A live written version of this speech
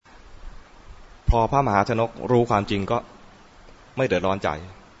พอพระมหาชนกรู้ความจริงก็ไม่เดือดร้อนใจ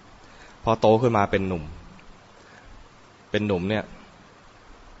พอโตขึ้นมาเป็นหนุ่มเนี่ย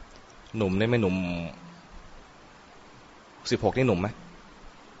หนุ่มเนี่ยไม่หนุ่ม16นี่หนุ่มไหม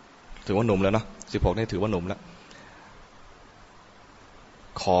ถือว่าหนุ่มแล้วเนาะ16นี่ถือว่าหนุ่มแล้ว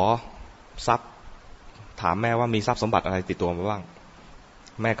ขอทรัพย์ถามแม่ว่ามีทรัพย์สมบัติอะไรติดตัวมาบ้าง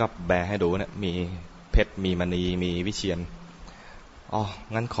แม่ก็แบให้ดูเนี่ยมีเพชรมีมณีมีวิเชียร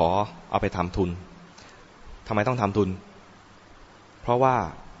งั้นขอเอาไปทำทุนทำไมต้องทำทุนเพราะว่า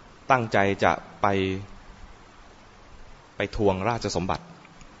ตั้งใจจะไปทวงราชสมบัติ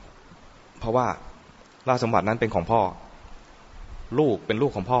เพราะว่าราชสมบัตินั้นเป็นของพ่อลูกเป็นลู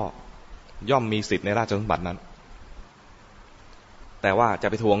กของพ่อย่อมมีสิทธิ์ในราชสมบัตินั้นแต่ว่าจะ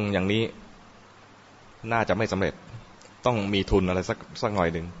ไปทวงอย่างนี้น่าจะไม่สำเร็จต้องมีทุนอะไรสักหน่อย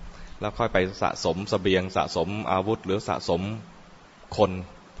หนึ่งแล้วค่อยไปสะสมเสบียงสะสมอาวุธหรือสะสม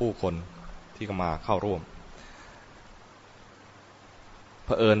ผู้คนที่มาเข้าร่วมเผ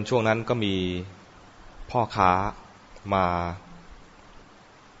อิญช่วงนั้นก็มีพ่อค้ามา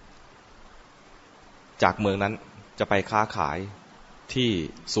จากเมืองนั้นจะไปค้าขายที่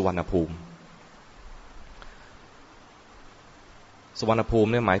สุวรรณภูมิ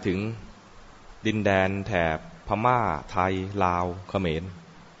เนี่ยหมายถึงดินแดนแถบพม่าไทยลาวเขมร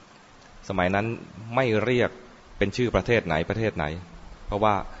สมัยนั้นไม่เรียกเป็นชื่อประเทศไหนเพราะ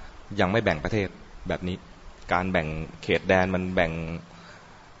ว่ายังไม่แบ่งประเทศแบบนี้การแบ่งเขตแดนมันแบ่ง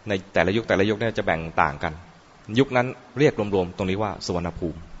ในแต่ละยุคเนี่ยจะแบ่งต่างกันยุคนั้นเรียกรวมๆตรงนี้ว่าสุวรรณภู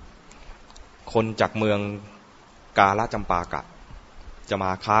มิคนจากเมืองกาฬจำปากะจะมา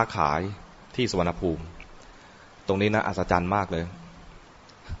ค้าขายที่สุวรรณภูมิตรงนี้นะอัศจรรย์มากเลย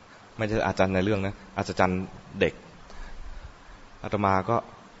ไม่ใช่อาจารย์ในเรื่องนะอัศจรรย์เด็กอาตมาก็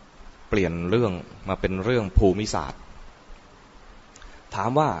เปลี่ยนเรื่องมาเป็นเรื่องภูมิศาสตร์ถาม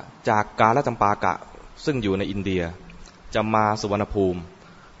ว่าจากกาฬจำปากะซึ่งอยู่ในอินเดียจะมาสุวรรณภูมิ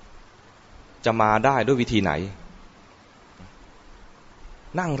จะมาได้ด้วยวิธีไหน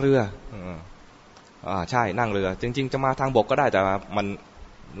นั่งเรือใช่นั่งเรือจริงๆจะมาทางบกก็ได้แต่มัน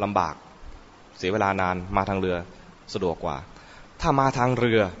ลำบากเสียเวลานานมาทางเรือสะดวกกว่าถ้ามาทางเ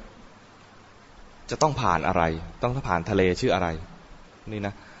รือจะต้องผ่านอะไรต้องผ่านทะเลชื่ออะไรนี่น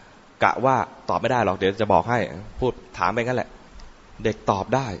ะกะว่าตอบไม่ได้หรอกเดี๋ยวจะบอกให้พูดถามไปงั้นแหละเด็กตอบ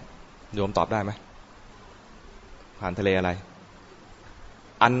ได้โยมตอบได้ไหมผ่านทะเลอะไร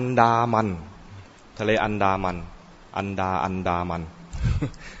อันดามันทะเลอันดามันอันดามัน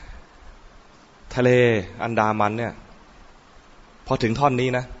ทะเลอันดามันเนี่ยพอถึงท่อนนี้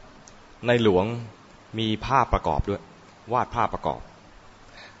นะในหลวงมีภาพประกอบด้วยวาดภาพประกอบ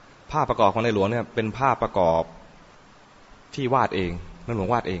ของในหลวงเนี่ยเป็นภาพประกอบที่วาดเองในหลวง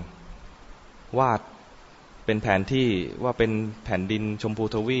วาดเองวาดเป็นแผนที่ว่าเป็นแผ่นดินชมพู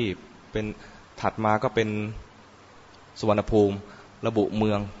ทวีปเป็นถัดมาก็เป็นสุวรรณภูมิระบุเ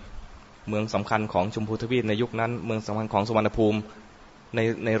มืองสำคัญของชมพูทวีปในยุคนั้นเมืองสำคัญของสุวรรณภูมิ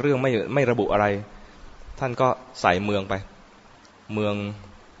ในเรื่องไม่ระบุอะไรท่านก็ใส่เมืองไปเมือ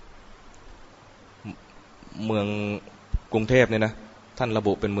งกรุงเทพเนี่ยนะท่านระ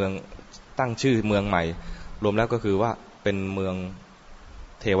บุเป็นเมืองตั้งชื่อเมืองใหม่รวมแล้วก็คือว่าเป็นเมือง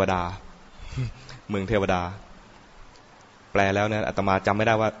เทวดาเมืองเทวดาแปลแล้วเนี่ยอาตมาจำไม่ไ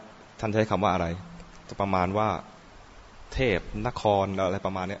ด้ว่าท่านใช้คำว่าอะไรจะประมาณว่าเทพนครอะไรป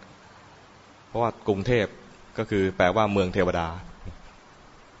ระมาณนี้เพราะว่ากรุงเทพก็คือแปลว่าเมืองเทวดา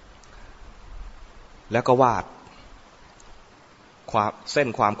แล้วก็วาดเส้น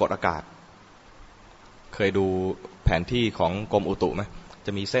ความกดอากาศเคยดูแผนที่ของกรมอุตุไหมจ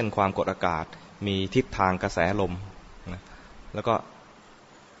ะมีเส้นความกดอากาศมีทิศทางกระแสลมนะแล้วก็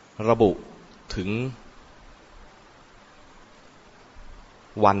ระบุถึง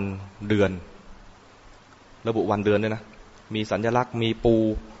วันเดือนระบุวันเดือนด้วยนะมีสัญลักษณ์มีปู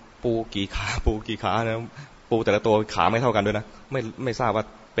กี่ขานะปูแต่ละตัวขาไม่เท่ากันด้วยนะไม่ทราบว่า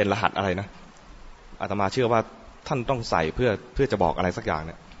เป็นรหัสอะไรนะอาตมาเชื่อว่าท่านต้องใส่เพื่อจะบอกอะไรสักอย่างเ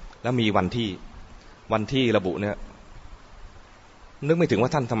นี่ยแล้วมีวันที่ระบุเนี่ยนึกไม่ถึงว่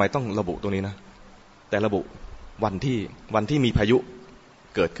าท่านทำไมต้องระบุตรงนี้นะแต่ระบุวันที่มีพายุ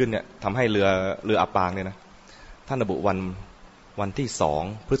เกิดขึ้นเนี่ยทำให้เรืออับปางเนี่ยนะท่านระบุวันที่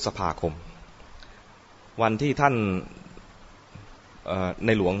2 พฤษภาคมวันที่ท่านใน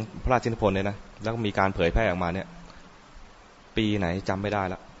หลวงพระราชนิพนธ์เนี่ยนะแล้วก็มีการเผยแพร่ออกมาเนี่ยปีไหนจำไม่ได้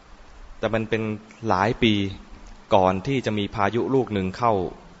แล้วแต่มันเป็นหลายปีก่อนที่จะมีพายุลูกหนึ่งเข้า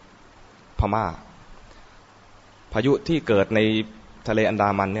พม่าพายุที่เกิดในทะเลอันดา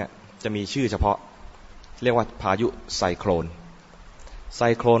มันเนี่ยจะมีชื่อเฉพาะเรียกว่าพายุไซโคล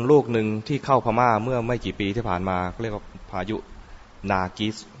นลูกหนึ่งที่เข้าพม่าเมื่อไม่กี่ปีที่ผ่านมาเรียกว่าพายุนากิ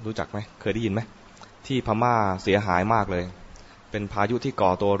สรู้จักไหมเคยได้ยินไหม ที่พม่าเสียหายมากเลยเป็นพายุที่ก่อ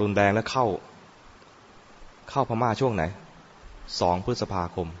ตัวรุนแรงและเข้าพม่าช่วงไหน2 พฤษภา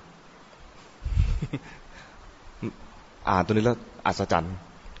คม อ่านตัวนี้แล้วอัศจรรย์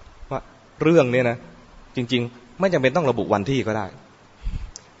ว่าเรื่องนี้นะจริงๆไม่จำเป็นต้องระบุวันที่ก็ได้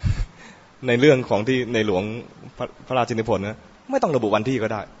ในเรื่องของที่ในหลวงพระราชินีพลนะไม่ต้องระบุวันที่ก็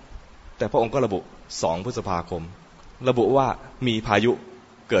ได้แต่พระองค์ก็ระบุ2 พฤษภาคมระบุว่ามีพายุ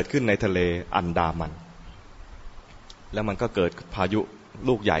เกิดขึ้นในทะเลอันดามันแล้วมันก็เกิดพายุ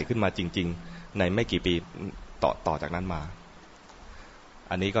ลูกใหญ่ขึ้นมาจริงๆในไม่กี่ปีต่อจากนั้นมา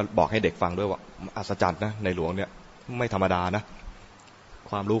อันนี้ก็บอกให้เด็กฟังด้วยว่าอัศจรรย์นะในหลวงเนี่ยไม่ธรรมดานะ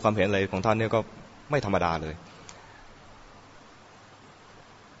ความรู้ความเห็นอะไรของท่านเนี่ยก็ไม่ธรรมดาเลย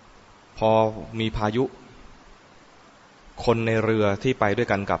พอมีพายุคนในเรือที่ไปด้วย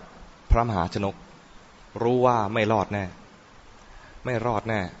กันกับพระมหาชนกรู้ว่าไม่รอดแน่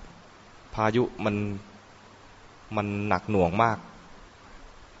พายุมันหนักหน่วงมาก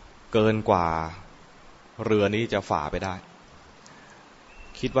เกินกว่าเรือนี้จะฝ่าไปได้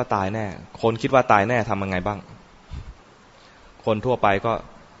คิดว่าตายแน่คนคิดว่าตายแน่ทำยังไงบ้างคนทั่วไปก็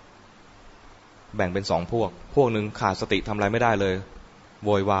แบ่งเป็น2 พวกหนึ่งขาดสติทำอะไรไม่ได้เลยโว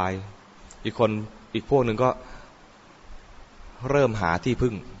ยวายอีกพวกหนึ่งก็เริ่มหาที่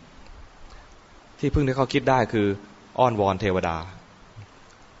พึ่งที่เขาคิดได้คืออ้อนวอนเทวดา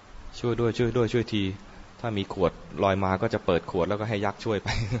ช่วยด้วยช่วยทีถ้ามีขวดลอยมาก็จะเปิดขวดแล้วก็ให้ยักษ์ช่วยไป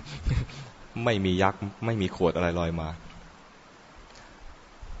ไม่มียักษ์ไม่มีขวดอะไรลอยมา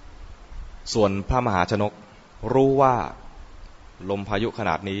ส่วนพระมหาชนกรู้ว่าลมพายุข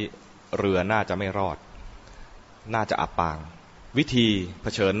นาดนี้เรือน่าจะไม่รอดน่าจะอับปางวิธีเผ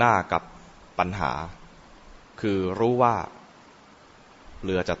ชิญหน้ากับปัญหาคือรู้ว่าเ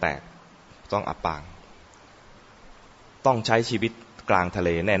รือจะแตกต้องอับปางต้องใช้ชีวิตกลางทะเล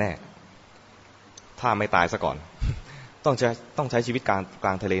แน่ๆถ้าไม่ตายซะก่อน ต้องใช้ชีวิตกล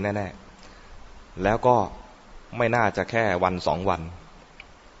างทะเลแน่ๆแล้วก็ไม่น่าจะแค่วัน2 วัน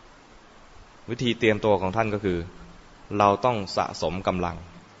วิธีเตรียมตัวของท่านก็คือเราต้องสะสมกำลัง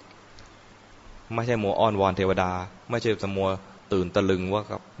ไม่ใช่มัวอ้อนวอนเทวดาไม่ใช่มัวตื่นตะลึง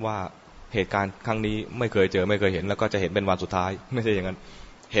ว่าเหตุการณ์ครั้งนี้ไม่เคยเจอไม่เคยเห็นแล้วก็จะเห็นเป็นวันสุดท้ายไม่ใช่อย่างนั้น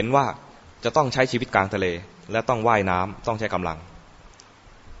เห็นว่าจะต้องใช้ชีวิตกลางทะเลและต้องว่ายน้ำต้องใช้กำลัง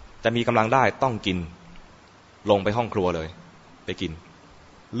จะมีกำลังได้ต้องกินลงไปห้องครัวเลยไปกิน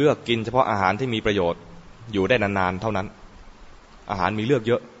เลือกกินเฉพาะอาหารที่มีประโยชน์อยู่ได้นานๆเท่านั้นอาหารมีเลือก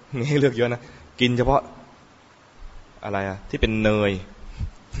เยอะมีให้เลือกเยอะนะกินเฉพาะอะไรอะที่เป็นเนย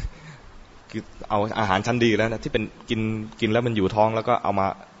คือเอาอาหารชั้นดีแล้วนะที่เป็นกินแล้วมันอยู่ท้องแล้วก็เอา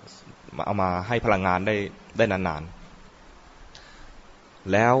มาให้พลังงานได้นาน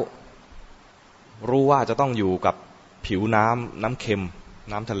ๆแล้วรู้ว่าจะต้องอยู่กับผิวน้ำเค็ม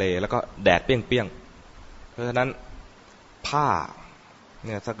น้ำทะเลแล้วก็แดดเปรี้ยงๆเพราะฉะนั้นผ้าเ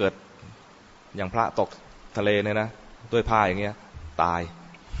นี่ยถ้าเกิดอย่างพระตกทะเลเนี่ยนะด้วยผ้าอย่างเงี้ยตาย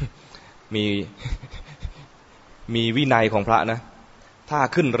มีวินัยของพระนะถ้า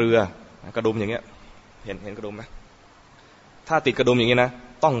ขึ้นเรือกระดุมอย่างเงี้ยเห็นกระดุมไหมถ้าติดกระดุมอย่างงี้นะ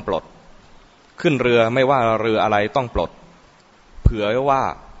ต้องปลดขึ้นเรือไม่ว่าเรืออะไรต้องปลดเผื่อไว้ว่า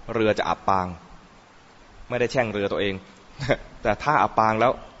เรือจะอับปางไม่ได้แช่งเรือตัวเอง แต่ถ้าอับปางแล้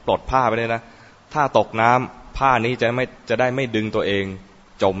วปลดผ้าไปเลยนะถ้าตกน้ำผ้านี้จะได้ไม่ดึงตัวเอง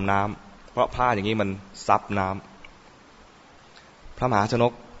จมน้ำเพราะผ้าอย่างนี้มันซับน้ำพระมหาชน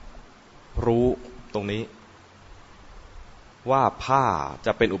กรู้ตรงนี้ว่าผ้าจ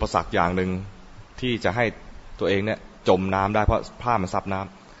ะเป็นอุปสรรคอย่างหนึ่งที่จะให้ตัวเองเนี่ยจมน้ำได้เพราะผ้ามันซับน้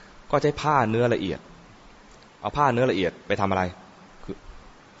ำก็ใช้ผ้าเนื้อละเอียดเอาผ้าเนื้อละเอียดไปทำอะไรคือ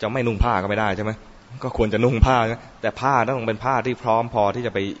จะไม่นุ่งผ้าก็ไม่ได้ใช่ไหมก็ควรจะนุ่งผ้าแต่ผ้าต้องเป็นผ้าที่พร้อมพอที่จ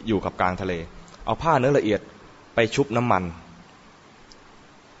ะไปอยู่กับกลางทะเลเอาผ้าเนื้อละเอียดไปชุบน้ำมัน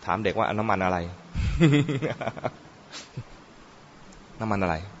ถามเด็กว่าน้ำมันอะไร น้ำมันอะ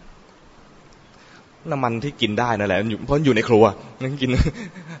ไรน้ำมันที่กินได้นั่นแหละเพราะอยู่ในครัวนั่นกิน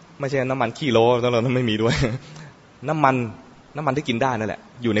ไม่ใช่น้ำมันขี้โลแล้วเราไม่มีด้วย น้ำมันที่กินได้นั่นแหละ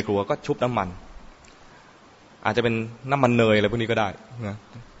อยู่ในครัวก็ชุบน้ำมันอาจจะเป็นน้ำมันเนยอะไรพวกนี้ก็ได้นะ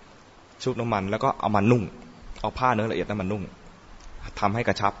ชุบน้ำมันแล้วก็เอามานุ่งเอาผ้าเนื้อละเอียดนั้นมานุ่งทำให้ก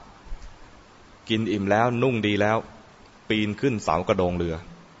ระชับกินอิ่มแล้วนุ่งดีแล้วปีนขึ้นเสากระโดงเรือ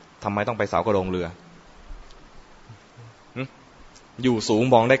ทำไมต้องไปเสากระโดงเรืออยู่สูง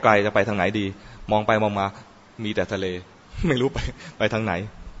มองได้ไกลจะไปทางไหนดีมองไปมองมามีแต่ทะเลไม่รู้ไปทางไหน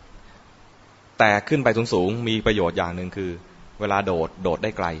แต่ขึ้นไปสูงมีประโยชน์อย่างหนึ่งคือเวลาโดดไ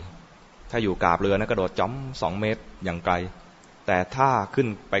ด้ไกลถ้าอยู่กาบเรือนะกระโดดจ้ำ2 เมตรอย่างไกลแต่ถ้าขึ้น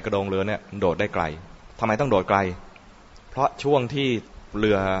ไปกระโดงเรือเนี่ยโดดได้ไกลทำไมต้องโดดไกลเพราะช่วงที่เ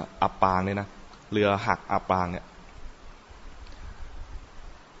รืออับปางเนี่ยนะ เรือหักอับปางเนี่ย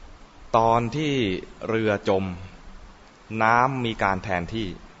ตอนที่เรือจมน้ำมีการแทนที่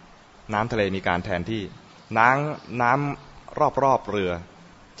น้ำทะเลมีการแทนที่น้ำรอบเรือ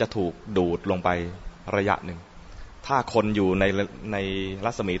จะถูกดูดลงไประยะหนึ่งถ้าคนอยู่ใน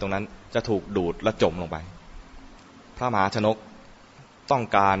รัศมีตรงนั้นจะถูกดูดและจมลงไปพระมหาชนกต้อง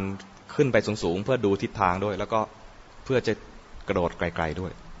การขึ้นไปสูงๆเพื่อดูทิศทางด้วยแล้วก็เพื่อจะกระโดดไกลๆด้ว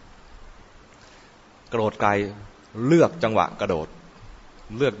ยกระโดดไกลเลือกจังหวะกระโด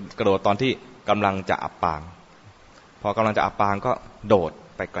ดตอนที่กำลังจะอับปางพอกำลังจะอับปางก็โดด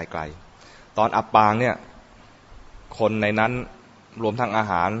ไปไกลๆตอนอับปางเนี่ยคนในนั้นรวมทั้งอา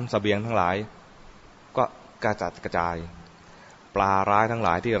หารเสบียงทั้งหลายก็กระจัดกระจายปลาร้ายทั้งหล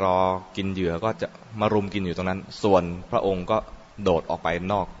ายที่รอกินเหยื่อก็จะมารุมกินอยู่ตรงนั้นส่วนพระองค์ก็โดดออกไป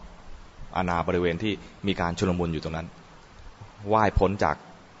นอกอาณาบริเวณที่มีการชุลมุนอยู่ตรงนั้นว่ายพ้นจาก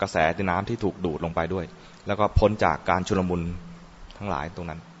กระแสน้ำที่ถูกดูดลงไปด้วยแล้วก็พ้นจากการชุลมุนทั้งหลายตรง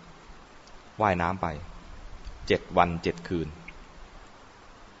นั้นว่ายน้ำไป7 วัน 7 คืน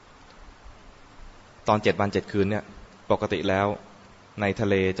ตอน7 วัน 7 คืนเนี่ยปกติแล้วในทะ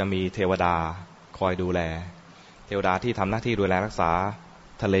เลจะมีเทวดาคอยดูแลเทวดาที่ทำหน้าที่ดูแลรักษา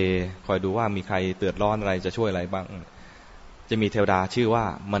ทะเลคอยดูว่ามีใครเดือดร้อนอะไรจะช่วยอะไรบ้างจะมีเทวดาชื่อว่า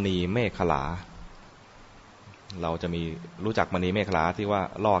มณีเมฆขลาเราจะมีรู้จักมณีเมฆขลาที่ว่า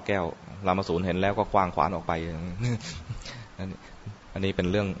ล่อแก้วรามสูรเห็นแล้วก็คว้างขวานออกไปอันนี้เป็น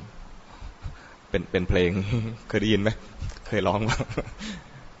เรื่องเป็นเพลงเคยได้ยินไหมเคยร้องว่า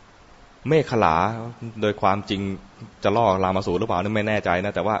เมฆขลาโดยความจริงจะล่อรามสูรหรือเปล่านี่ไม่แน่ใจน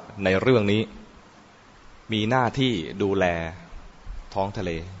ะแต่ว่าในเรื่องนี้มีหน้าที่ดูแลท้องทะเ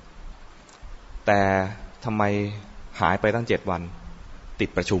ลแต่ทำไมหายไปตั้ง7 วันติด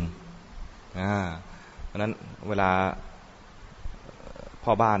ประชุมเพราะนั้นเวลาพ่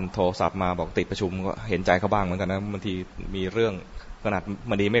อบ้านโทรศัพท์มาบอกติดประชุมก็เห็นใจเขาบ้างเหมือนกันนะบางทีมีเรื่องขนาด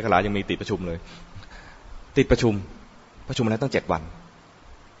มณีเมฆขลายังมีติดประชุมเลยติดประชุมอะไรตั้ง7 วัน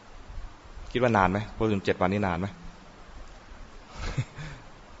คิดว่านานไหมประชุม7 วันนี่นานไหม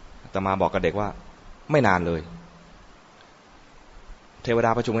แต่มาบอกกับเด็กว่าไม่นานเลยเทวด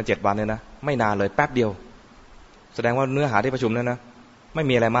าประชุมกัน7 วันเนี่ยนะไม่นานเลยแป๊บเดียวแสดงว่าเนื้อหาที่ประชุมนั้นนะไม่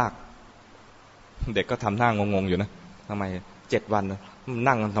มีอะไรมากเด็กก็ทำหน้างงๆอยู่นะทำไม7 วัน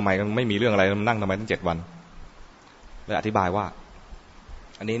นั่งทำไมไม่มีเรื่องอะไรนั่งทำไมตั้ง7 วันเลยอธิบายว่า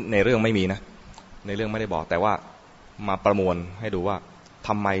อันนี้ในเรื่องไม่มีนะในเรื่องไม่ได้บอกแต่ว่ามาประมวลให้ดูว่าท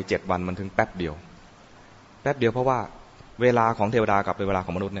ำไม7 วันมันถึงแป๊บเดียวเพราะว่าเวลาของเทวดากับเวลาข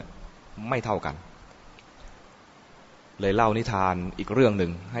องมนุษย์เนี่ยไม่เท่ากันเลยเล่านิทานอีกเรื่องหนึ่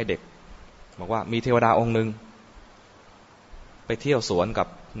งให้เด็กบอกว่ามีเทวดาองค์หนึ่งไปเที่ยวสวนกับ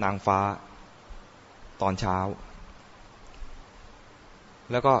นางฟ้าตอนเช้า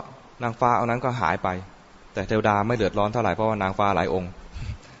แล้วก็นางฟ้าเอานั้นก็หายไปแต่เทวดาไม่เดือดร้อนเท่าไหร่เพราะว่านางฟ้าหลายองค์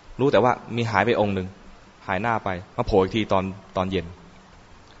รู้แต่ว่ามีหายไปองค์หนึ่งหายหน้าไปมาโผล่อีกทีตอนเย็น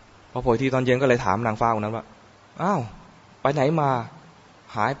พอโผล่อีกทีตอนเย็นก็เลยถามนางฟ้าองค์นั้นว่าอ้าวไปไหนมา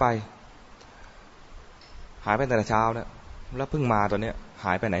หายไปแต่เช้าเนี่ยแล้วเพิ่งมาตอนเนี้ยห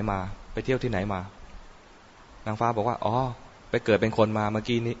ายไปไหนมาไปเที่ยวที่ไหนมานางฟ้าบอกว่าอ๋อไปเกิดเป็นคนมาเมื่อ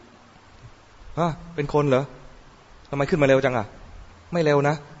กี้นี้เป็นคนเหรอทำไมขึ้นมาเร็วจังอ่ะไม่เร็ว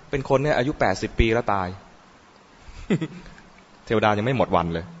นะเป็นคนเนี่ยอายุ80 ปีแล้วตาย เทวดายังไม่หมดวัน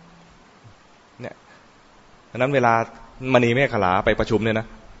เลยเนี่ยดังนั้นเวลามณีเมฆขลาไปประชุมเนี่ยนะ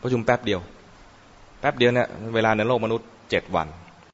ประชุมแป๊บเดียวเนี่ยเวลาในโลกมนุษย์7 วัน